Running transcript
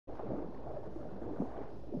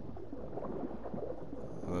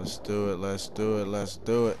Let's do it. Let's do it. Let's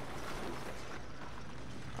do it.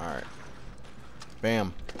 Alright.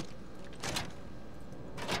 Bam.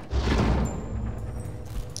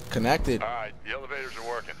 Connected. Alright, the elevators are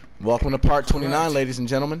working. Welcome to part 29, ladies and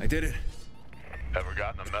gentlemen. I did it. Ever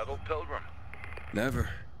gotten a medal, Pilgrim? Never.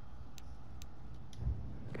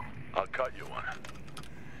 I'll cut you one.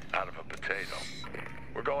 Out of a potato.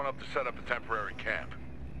 We're going up to set up a temporary camp.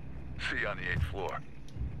 See you on the 8th floor.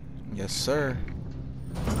 Yes, sir.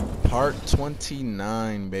 Part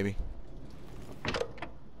 29, baby.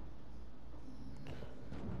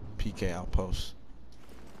 PK outpost.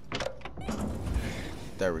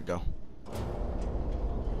 There we go.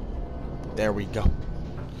 There we go.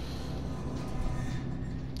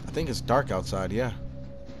 I think it's dark outside, yeah.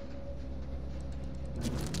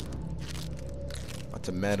 About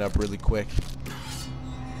to med up really quick.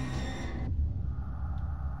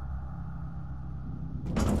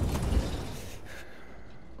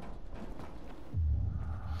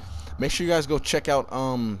 Make sure you guys go check out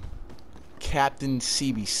Captain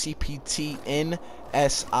SiBi, CpTN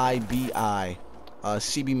SiBi.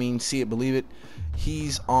 SiBi means see it, believe it.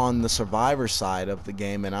 He's on the survivor side of the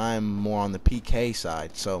game, and I'm more on the PK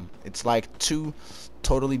side. So it's like two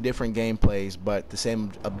totally different gameplays, but the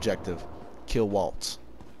same objective: kill Waltz.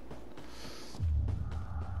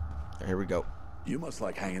 Here we go. You must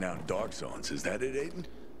like hanging out in dark zones. Is that it, Aiden?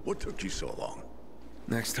 What took you so long?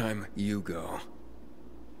 Next time, you go.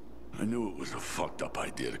 I knew it was a fucked up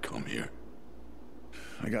idea to come here.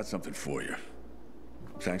 I got something for you.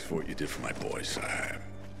 Thanks for what you did for my boys.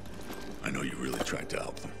 I know you really tried to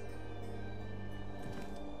help them.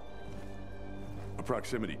 A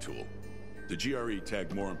proximity tool. The GRE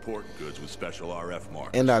tagged more important goods with special RF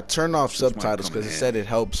marks. And I turned off subtitles because it said it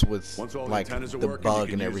helps with like the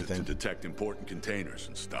bug and everything. To detect important containers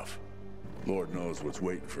and stuff. Lord knows what's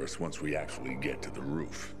waiting for us once we actually get to the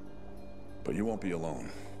roof. But you won't be alone.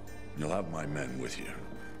 You'll have my men with you.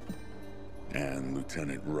 And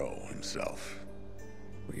Lieutenant Rowe himself.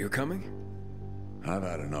 Well, you're coming? I've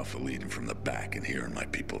had enough of leading from the back and hearing my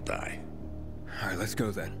people die. Alright, let's go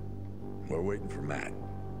then. We're waiting for Matt.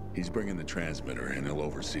 He's bringing the transmitter and he'll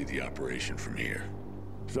oversee the operation from here.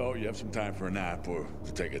 So you have some time for a nap or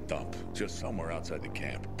to take a dump. Just somewhere outside the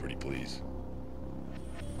camp, pretty please.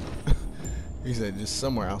 He said just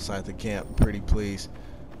somewhere outside the camp, pretty please.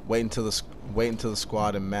 Wait until the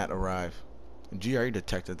squad and Matt arrive. GRE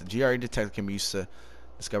detector. The GRE detector can be used to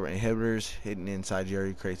discover inhibitors hidden inside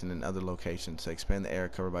GRE crates and in other locations. To expand the area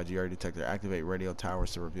covered by GRE detector, activate radio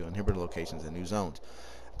towers to reveal inhibitor locations and new zones.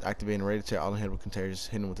 To activate and radio detect all inhibitor containers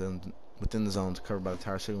hidden within the zones covered by the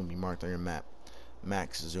tower signal will be marked on your map.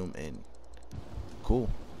 Max zoom in. Cool.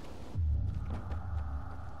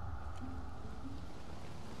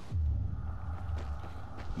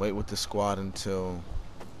 Wait with the squad until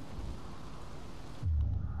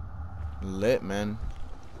lit, man.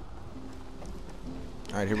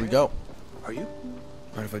 Alright, here we go. Are you?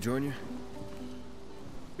 Mind if I join you?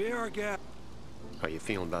 Be our guest. How you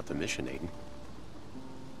feeling about the mission, Aiden?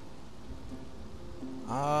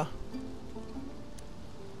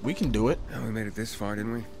 We can do it. Oh, we made it this far,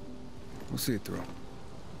 didn't we? We'll see it through.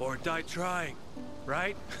 Or die trying,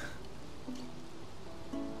 right?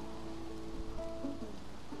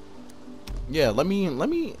 Yeah, let me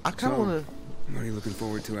I kinda wanna. What are you looking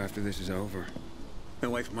forward to after this is over? My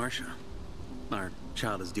wife, Marcia. Our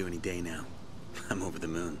child is due any day now. I'm over the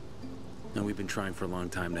moon. Now, we've been trying for a long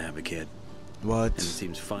time to have a kid. What? And it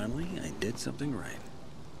seems finally I did something right.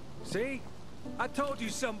 See? I told you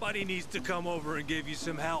somebody needs to come over and give you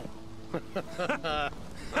some help. Oh,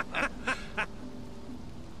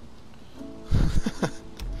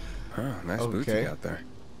 nice boots you got there.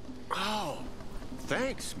 Oh,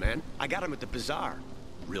 thanks, man. I got him at the bazaar.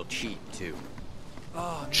 Real cheap, too.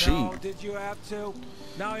 Oh, Cheap. no, did you have to?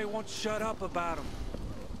 Now he won't shut up about him.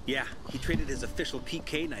 Yeah, he traded his official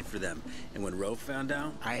PK knife for them. And when Rowe found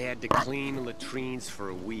out... I had to clean the latrines for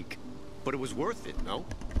a week. But it was worth it, no?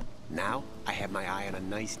 Now, I have my eye on a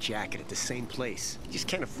nice jacket at the same place. Just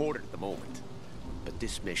can't afford it at the moment. But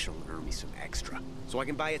this mission will earn me some extra, so I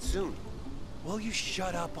can buy it soon. Will you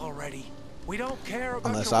shut up already? We don't care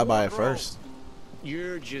about Unless your I buy it wardrobe. first.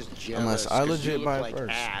 You're just jealous. Unless I 'cause legit you look buy it like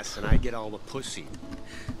first. ass and I get all the pussy.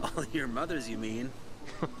 All your mothers, you mean?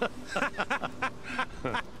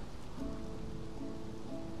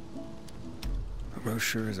 Rowe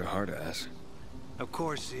sure is a hard ass. Of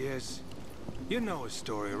course he is. You know his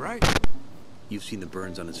story, right? You've seen the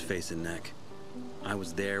burns on his face and neck. I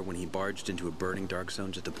was there when he barged into a burning dark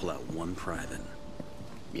zone just to pull out one private.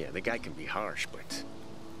 Yeah, the guy can be harsh, but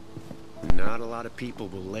not a lot of people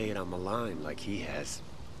will lay it on the line like he has.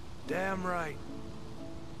 Damn right.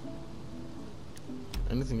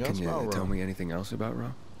 Anything else Can about you Ro? tell me anything else about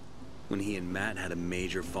Ro? When he and Matt had a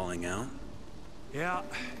major falling out? Yeah,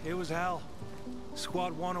 it was hell.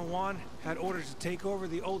 Squad 101 had orders to take over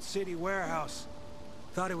the old city warehouse.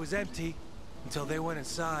 Thought it was empty until they went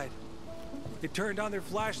inside. They turned on their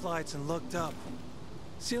flashlights and looked up.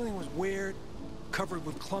 Ceiling was weird, covered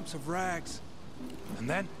with clumps of rags. And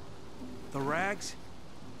then, the rags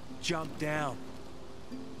jumped down.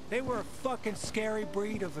 They were a fucking scary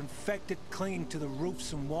breed of infected clinging to the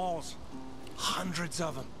roofs and walls. Hundreds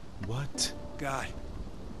of them. What? God,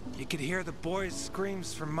 you could hear the boys'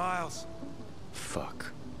 screams for miles.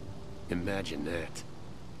 Fuck. Imagine that.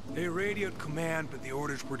 They radioed command, but the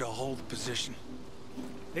orders were to hold position.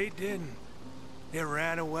 They didn't. They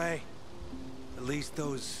ran away. At least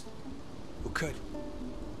those who could.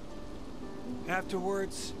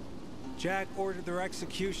 Afterwards, Jack ordered their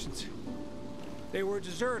executions. They were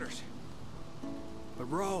deserters. But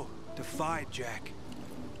Ro defied Jack.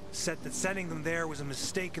 Said that sending them there was a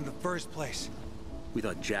mistake in the first place. We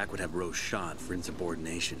thought Jack would have Rose shot for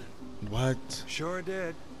insubordination. What? Sure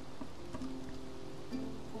did.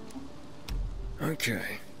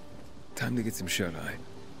 Okay. Time to get some shut-eye.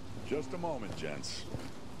 Just a moment, gents.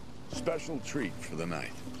 Special treat for the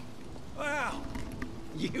night. Wow.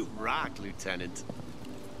 You rock, Lieutenant.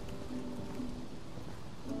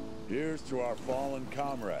 Here's to our fallen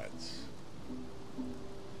comrades.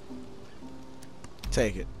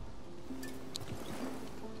 Take it.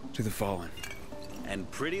 To the fallen. And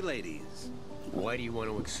pretty ladies. Why do you want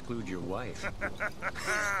to exclude your wife?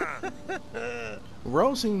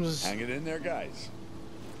 Ro seems... Hang it in there, guys.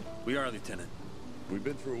 We are, Lieutenant. We've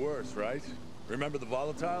been through worse, right? Remember the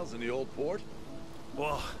volatiles in the old port?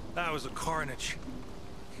 Well, that was a carnage.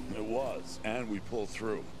 It was, and we pulled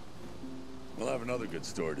through. We'll have another good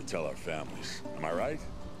story to tell our families. Am I right?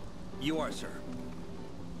 You are, sir.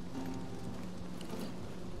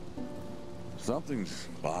 Something's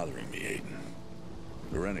bothering me, Aiden.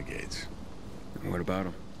 The renegades. What about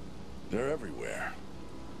them? They're everywhere.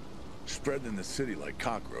 Spread in the city like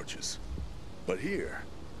cockroaches. But here,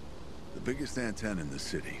 the biggest antenna in the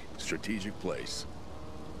city, strategic place,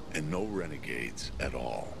 and no renegades at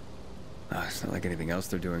all. It's not like anything else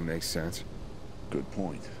they're doing makes sense. Good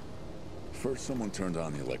point. First, someone turned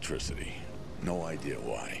on the electricity. No idea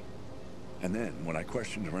why. And then, when I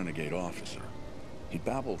questioned a renegade officer, he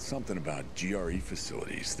babbled something about GRE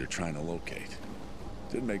facilities they're trying to locate.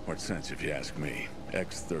 Didn't make much sense if you ask me.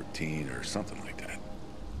 X-13 or something like that.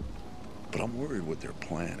 But I'm worried what they're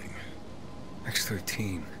planning.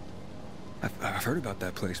 X-13. I've heard about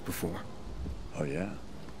that place before. Oh, yeah?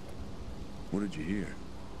 What did you hear?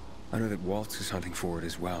 I know that Waltz is hunting for it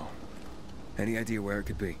as well. Any idea where it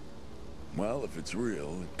could be? Well, if it's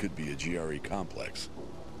real, it could be a GRE complex.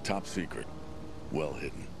 Top secret. Well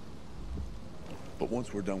hidden. But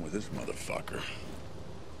once we're done with this motherfucker,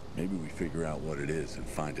 maybe we figure out what it is and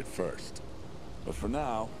find it first. But for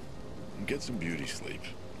now, get some beauty sleep.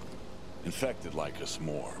 Infected like us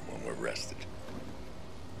more when we're rested.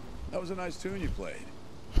 That was a nice tune you played.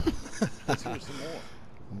 Let's hear some more.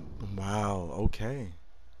 Wow, okay.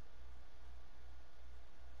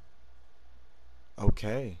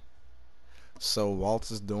 Okay. So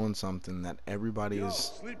Waltz is doing something that everybody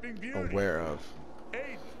is aware of.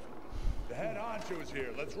 Aiden, the head honcho is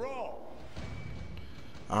here. Let's roll.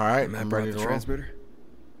 Alright, I'm ready to roll. Transmitter?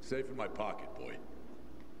 Safe in my pocket, boy.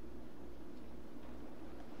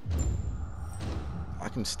 I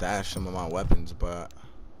can stash some of my weapons, but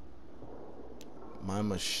my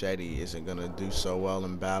machete isn't gonna do so well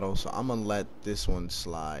in battle, so I'm gonna let this one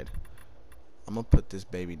slide. I'm gonna put this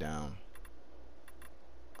baby down.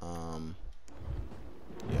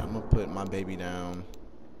 Yeah, I'm gonna put my baby down.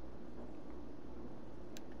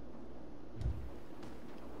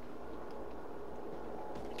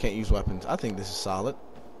 Can't use weapons. I think this is solid.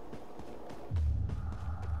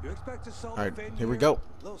 You expect to solve Alright, the here we go.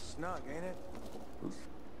 A little snug, ain't it?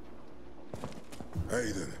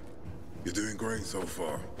 Aiden, you're doing great so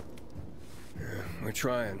far. Yeah, we're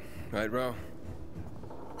trying. Right, Ro?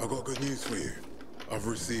 I've got good news for you. I've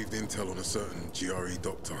received intel on a certain GRE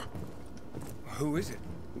doctor. Who is it?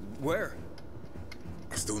 Where?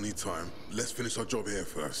 I still need time. Let's finish our job here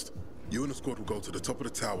first. You and the squad will go to the top of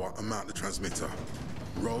the tower and mount the transmitter.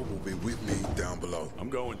 Ro will be with me down below. I'm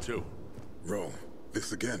going too. Ro,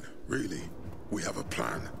 this again, really? We have a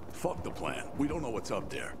plan. Fuck the plan. We don't know what's up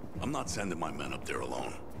there. I'm not sending my men up there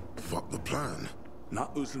alone. Fuck the plan?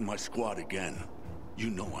 Not losing my squad again.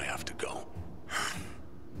 You know I have to go.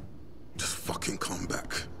 Just fucking come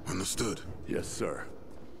back. Understood? Yes, sir.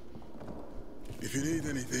 If you need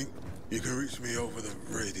anything, you can reach me over the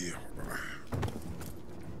radio.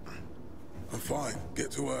 I'm Fine,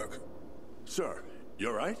 get to work. Sir, you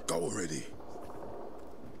all right? Go already.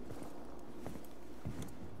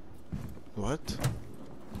 What?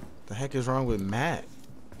 The heck is wrong with Matt?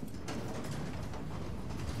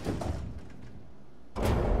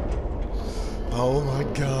 Oh my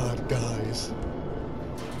God, guys.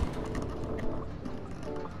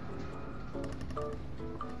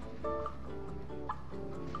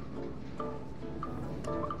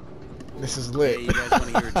 This is lit. Hey, you guys want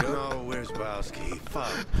to hear a joke? No, where's Bowski?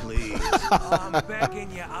 Fuck, please. I'm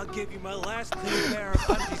begging you. I'll give you my last clean pair of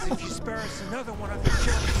undies if you spare us another one of your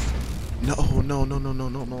shirts. No, no, no, no, no,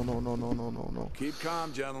 no, no, no, no, no, no, no, no. Keep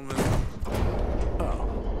calm, gentlemen. Oh.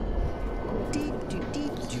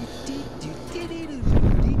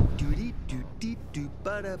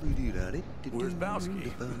 Where's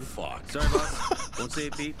Bowski? Fuck. Sorry, boss. Won't say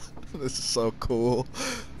it, Pete. This is so cool.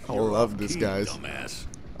 I You're love off this, key, guys. Dumbass.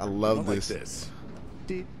 I love Not this. Like this.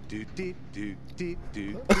 Dude,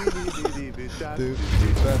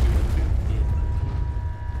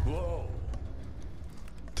 Whoa.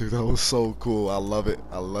 dude, that was so cool. I love it.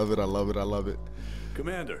 I love it. I love it. I love it.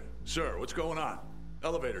 Commander, sir, what's going on?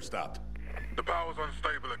 Elevator stopped. The power's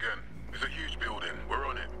unstable again. It's a huge building. We're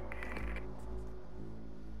on it.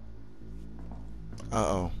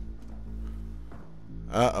 Uh-oh.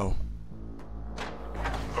 Uh-oh.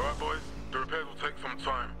 All right, boys. The repairs will take some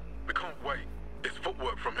time. We can't wait. It's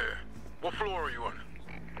footwork from here. What floor are you on?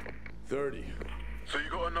 30. So you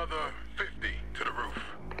got another 50 to the roof.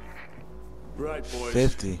 Right, boys.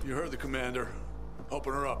 50. You heard the commander.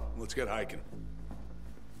 Open her up. Let's get hiking.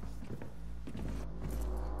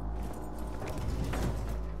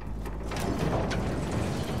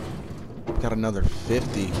 Got another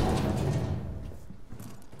 50.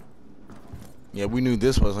 Yeah, we knew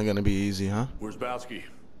this wasn't gonna be easy, huh? Where's Bowski?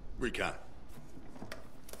 Recon.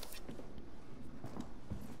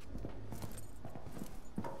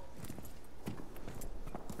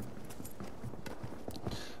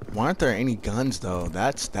 Why aren't there any guns though?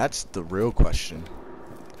 That's the real question.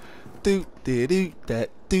 Do do do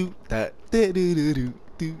that do that do do do do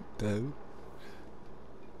do do.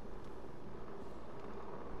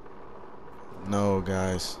 No,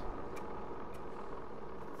 guys.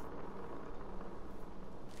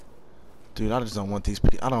 Dude, I just don't want these.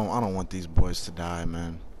 I don't want these boys to die,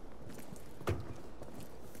 man.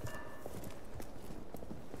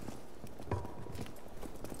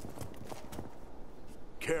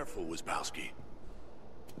 Careful, Wisbowski.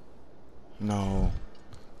 No.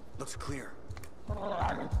 Looks clear.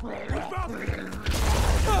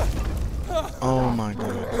 Oh my God.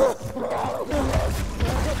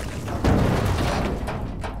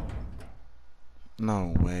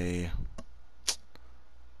 No way.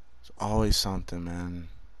 It's always something, man.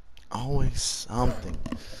 Always something.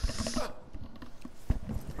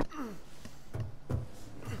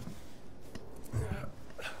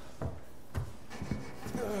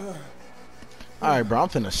 Alright, bro. I'm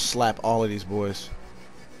finna slap all of these boys.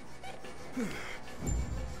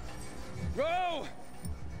 Row!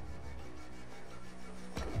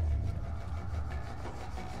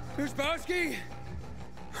 There's Bowski!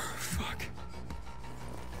 Fuck.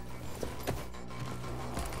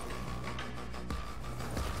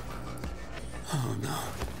 Oh no.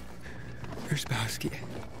 There's Bowski.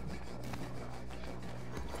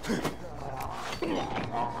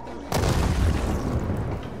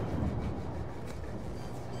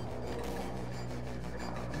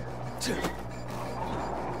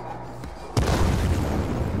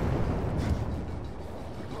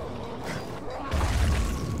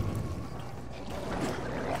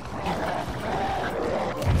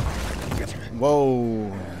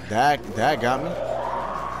 Whoa, that got me.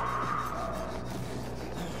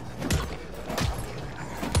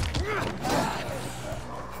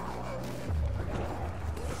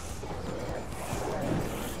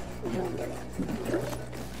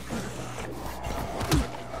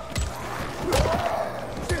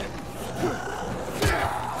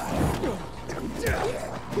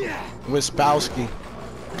 Wisbowski.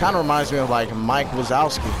 Kind of reminds me of like Mike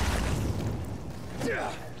Wazowski.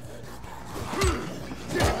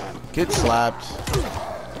 Get slapped.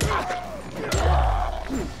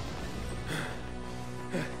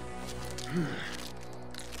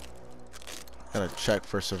 Gotta check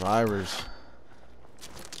for survivors.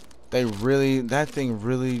 They really, that thing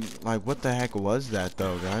really, like, what the heck was that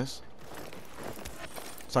though, guys?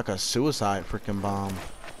 It's like a suicide freaking bomb.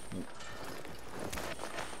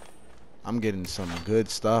 I'm getting some good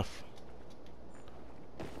stuff.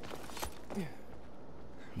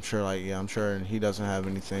 I'm sure, like, yeah, I'm sure he doesn't have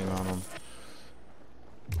anything on him.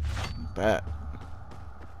 Bet.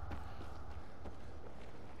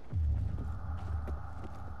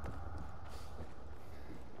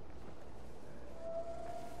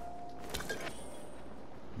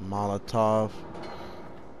 Molotov.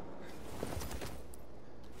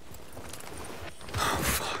 Oh,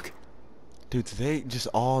 fuck. Dude, did they just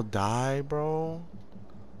all die, bro?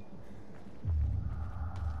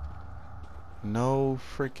 No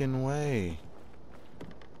freaking way.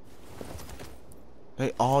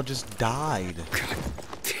 They all just died. God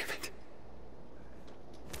damn it.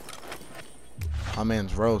 My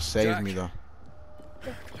man's Rose saved Jack. me, though.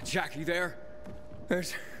 Jack, you there?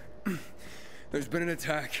 There's been an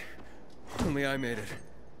attack. Only I made it.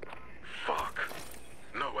 Fuck.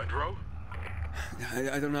 No, and Ro?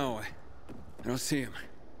 I don't know. I don't see him.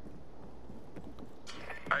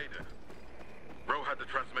 Aiden. Ro had the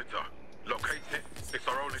transmitter. Locate it. It's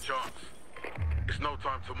our only chance. It's no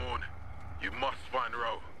time to mourn. You must find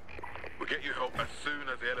Ro. We'll get you help as soon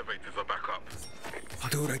as the elevators are back up. I'll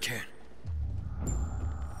do what I can.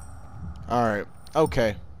 Alright.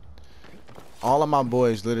 Okay. All of my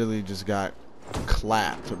boys literally just got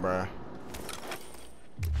clapped, bruh.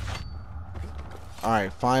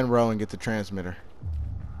 Alright, find Ro and get the transmitter.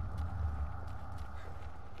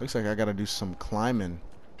 Looks like I gotta do some climbing.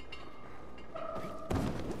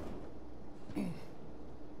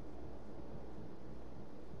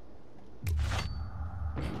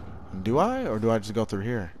 Do I? Or do I just go through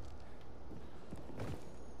here?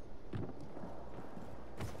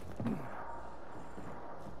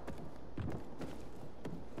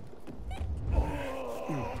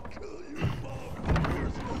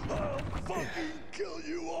 Kill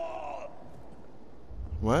you all.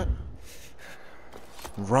 What?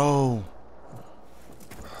 Ro.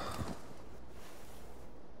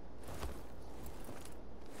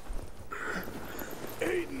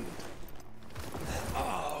 Aiden.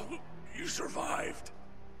 Oh, you survived.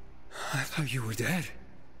 I thought you were dead.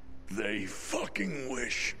 They fucking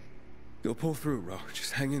wish. You'll pull through, Ro.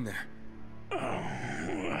 Just hang in there. Oh,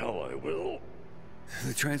 hell I will.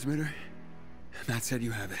 The transmitter? Matt said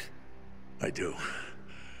you have it. I do.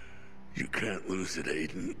 You can't lose it,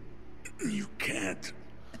 Aiden. You can't.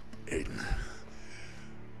 Aiden.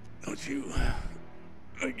 Don't you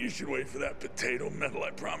think you should wait for that potato medal I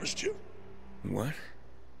promised you? What?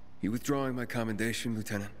 You withdrawing my commendation,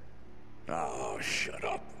 Lieutenant? Oh, shut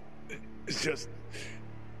up. It's just...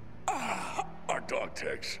 our dog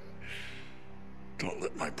tags. Don't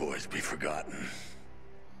let my boys be forgotten.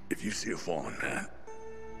 If you see a fallen man,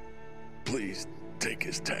 please take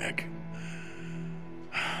his tag.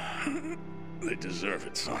 They deserve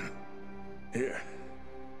it, son. Here.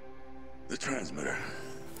 The transmitter.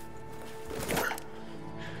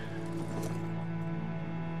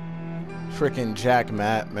 Freaking Jack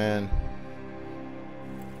Matt, man.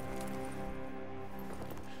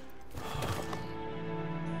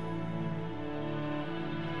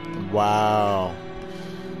 Wow.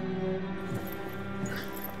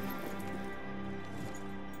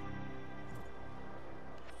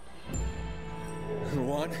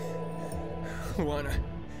 Juan,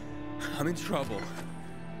 I'm in trouble.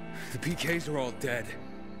 The PKs are all dead.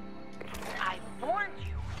 I warned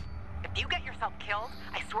you. If you get yourself killed,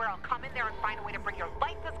 I swear I'll come in there and find a way to bring your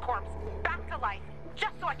lifeless corpse back to life,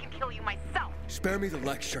 just so I can kill you myself. Spare me the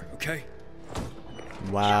lecture, okay?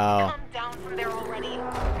 Wow. Just come down from there already.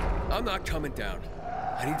 I'm not coming down.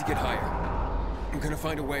 I need to get higher. I'm gonna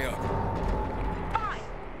find a way up. Fine.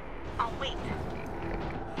 I'll wait.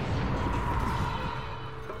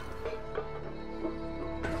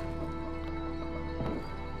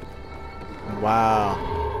 Wow.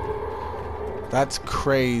 That's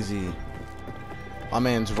crazy. My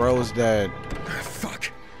man's Rose dead.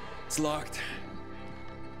 Fuck. It's locked.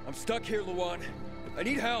 I'm stuck here, Luan. I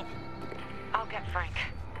need help. I'll get Frank.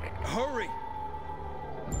 Hurry!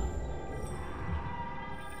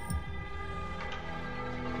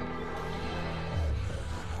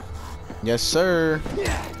 Yes, sir.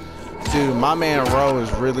 Dude, my man Ro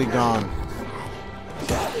is really gone.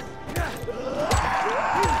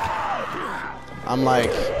 I'm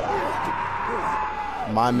like,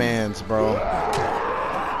 my man's, bro.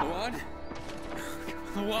 Luan?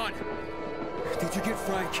 Luan! Did you get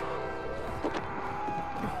Frank?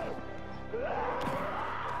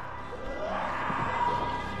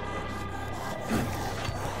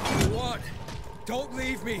 Luan! Don't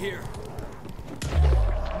leave me here!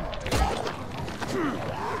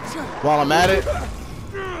 While I'm at it.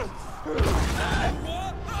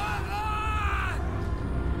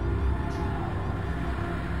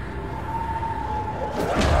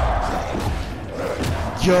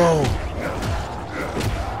 Yo.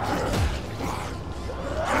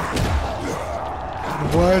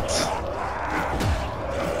 What?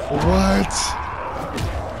 What?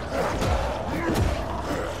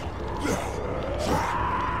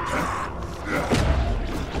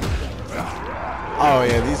 Oh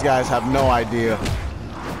yeah, these guys have no idea.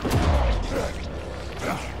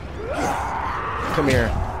 Come here.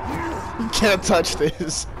 You can't touch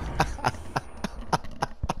this.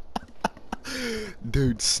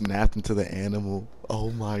 Dude snapped into the animal.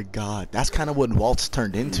 Oh my god. That's kind of what Walt's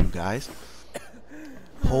turned into, guys.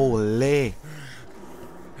 Holy.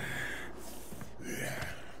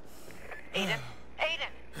 Aiden?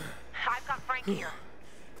 Aiden! I've got Frank here.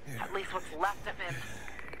 At least what's left of him.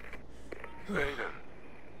 Aiden,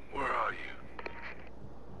 where are you?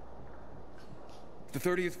 The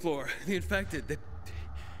 30th floor. The infected. They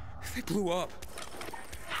blew up.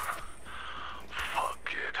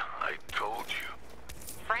 Fuck it, I told you.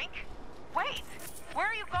 Frank? Wait! Where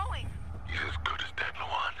are you going? You're as good as dead,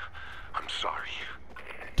 Luan. I'm sorry.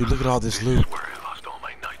 Dude, look at all this This loot. is where I lost all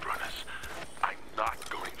my night runners. I'm not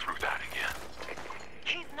going through that again.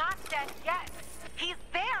 He's not dead yet. He's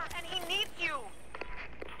there and he needs you.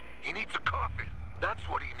 He needs a coffin. That's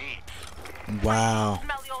what he needs. Wow.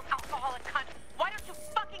 Smelly old alcoholic cunt. Why don't you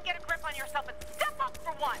fucking get a grip on yourself and step up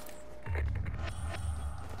for once?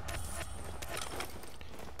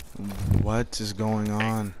 What is going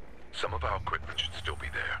on? Some of our equipment should still be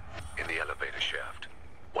there, in the elevator shaft.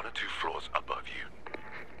 1 or 2 floors above you.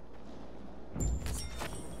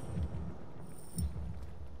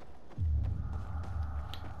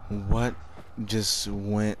 What just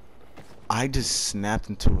went? I just snapped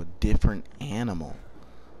into a different animal.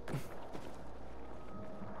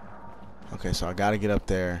 Okay, so I gotta get up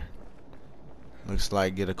there. Looks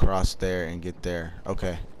like get across there and get there.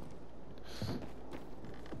 Okay.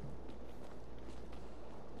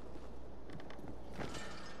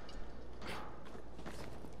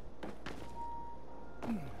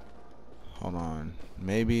 Hold on.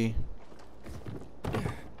 Maybe if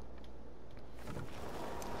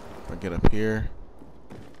I get up here.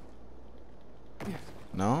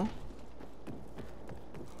 No?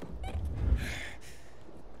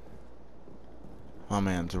 My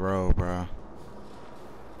man's row, bro.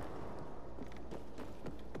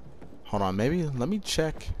 Hold on, maybe let me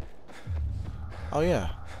check. Oh yeah.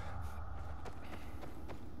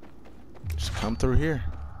 Just come through here.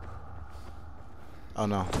 Oh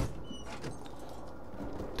no.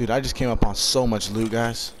 Dude, I just came up on so much loot,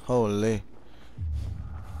 guys. Holy.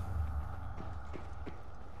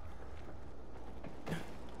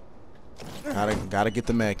 Gotta get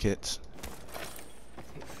the med kits.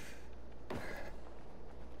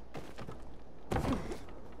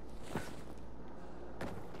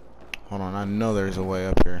 Hold on, I know there's a way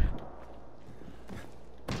up here.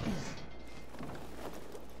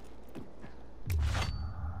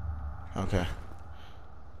 Okay.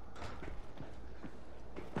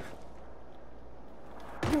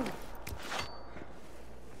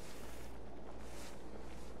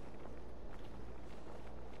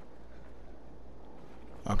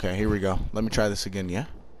 Okay, here we go. Let me try this again, yeah?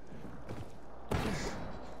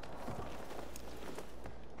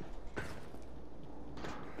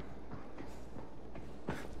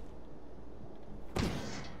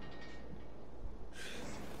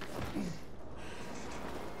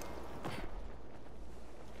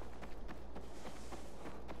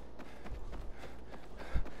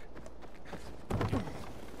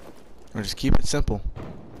 Or just keep it simple.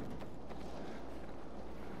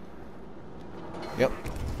 Yep.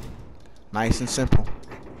 Nice and simple.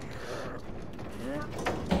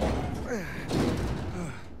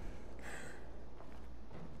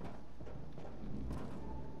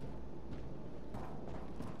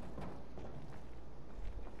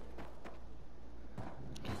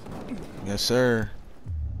 Yes, sir.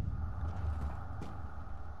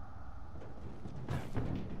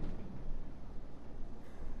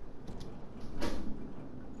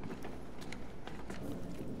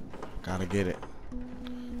 Gotta get it.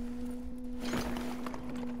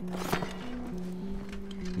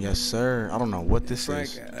 Yes, sir. I don't know what this Frank,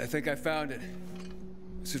 is. I think I found it.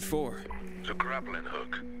 What's it for? It's a grappling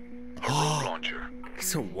hook. A rope launcher.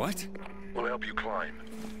 So what? Will help you climb.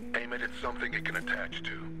 Aim it at something it can attach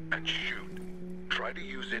to, and shoot. Try to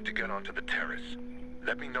use it to get onto the terrace.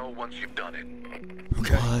 Let me know once you've done it.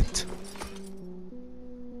 Okay. What?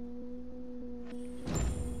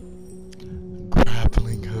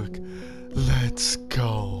 Grappling hook. Let's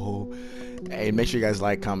go. Hey, make sure you guys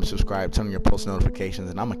like, comment, subscribe, turn on your post notifications,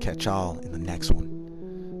 and I'm gonna catch y'all in the next one.